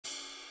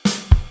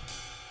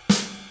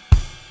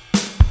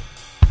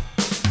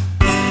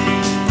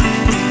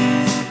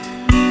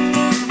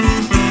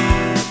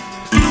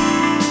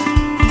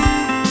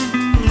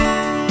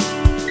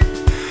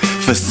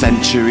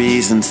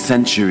centuries and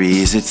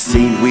centuries, it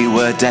seemed we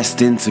were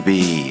destined to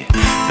be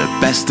the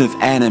best of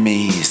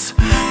enemies,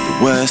 the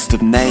worst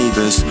of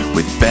neighbours,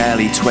 with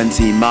barely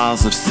 20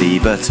 miles of sea,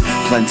 but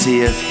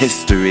plenty of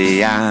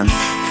history and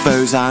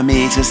foes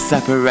army to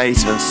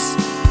separate us.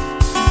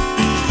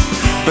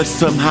 But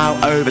somehow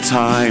over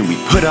time we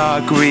put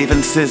our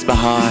grievances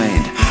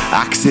behind.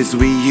 Axes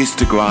we used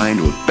to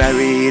grind were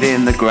buried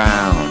in the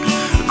ground.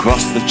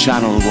 Across the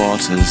channel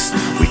waters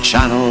we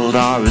channeled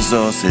our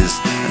resources,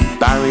 and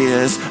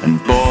barriers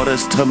and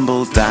borders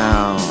tumbled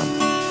down.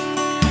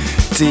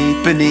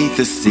 Deep beneath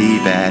the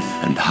seabed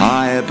and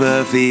high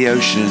above the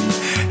ocean,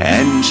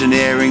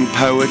 engineering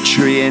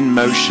poetry in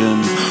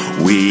motion,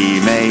 we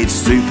made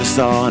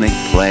supersonic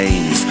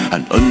planes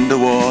and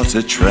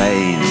underwater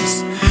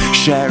trains,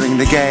 sharing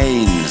the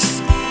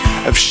gains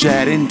of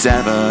shared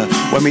endeavour.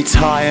 When we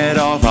tired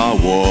of our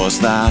wars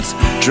that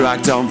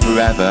dragged on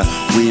forever,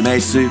 we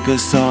made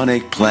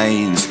supersonic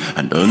planes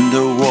and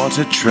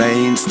underwater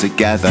trains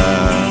together.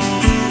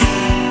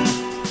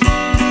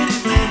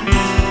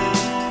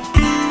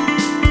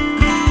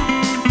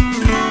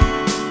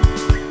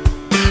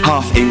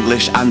 Half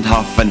English and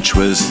half French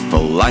was the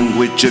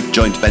language of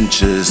joint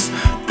ventures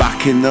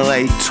back in the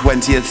late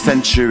 20th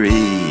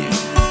century.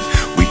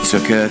 We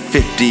took a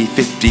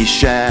 50-50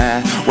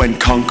 share when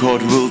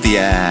Concorde ruled the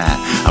air,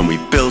 and we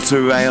built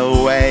a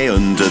railway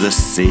under the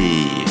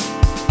sea.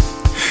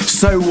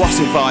 So what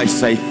if I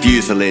say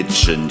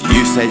fuselage and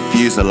you say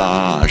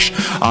fuselage?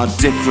 Our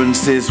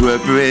differences were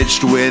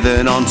bridged with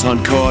an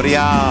Entente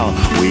Cordiale.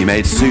 We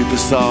made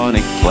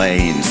supersonic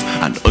planes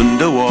and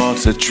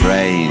underwater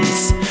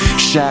trains,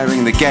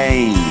 sharing the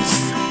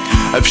gains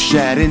of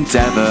shared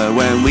endeavour.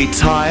 When we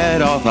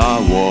tired of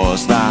our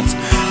wars that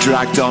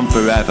dragged on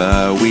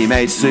forever, we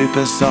made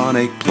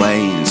supersonic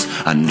planes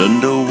and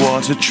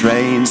underwater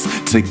trains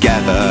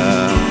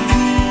together.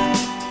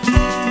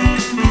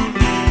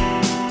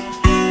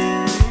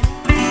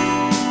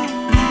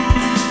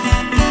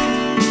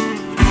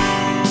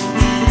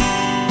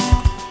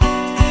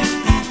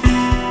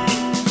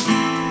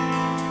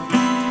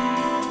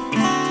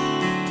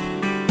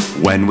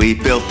 When we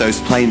built those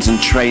planes and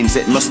trains,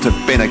 it must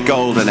have been a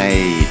golden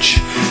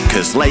age,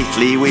 'cause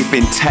lately we've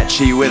been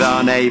tetchy with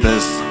our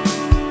neighbours.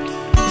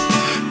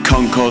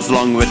 Concorde's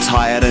long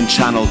retired and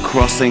channel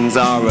crossings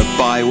are a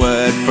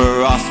byword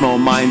for our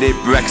small-minded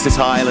Brexit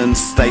island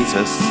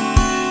status.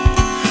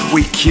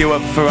 We queue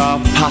up for our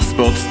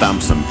passport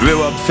stamps and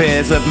brew up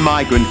fears of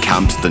migrant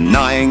camps,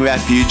 denying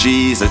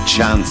refugees a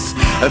chance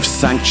of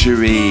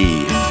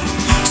sanctuary.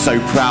 So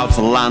proud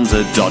to land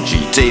a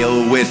dodgy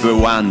deal with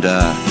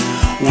Rwanda,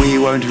 we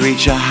won't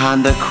reach a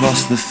hand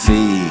across the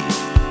sea.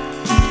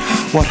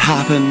 What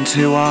happened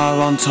to our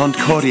Entente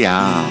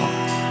Cordiale?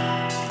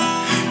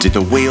 Did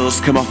the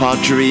wheels come off our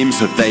dreams?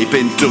 Have they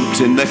been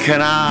dumped in the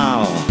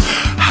canal?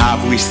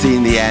 Have we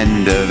seen the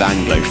end of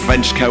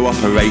Anglo-French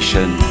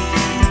cooperation?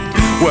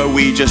 Were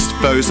we just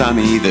foes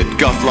army that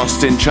got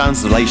lost in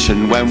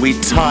translation when we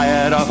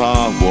tired of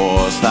our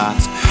wars that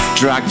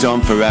dragged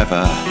on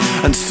forever,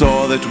 and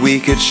saw that we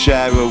could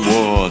share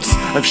rewards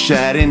of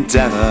shared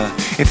endeavour?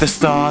 If the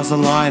stars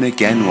align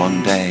again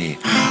one day,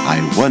 I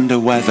wonder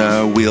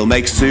whether we'll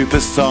make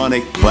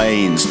supersonic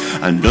planes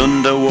and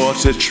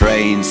underwater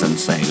trains and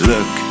say,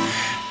 look,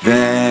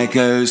 there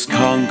goes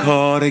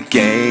Concorde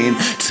again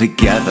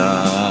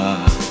together.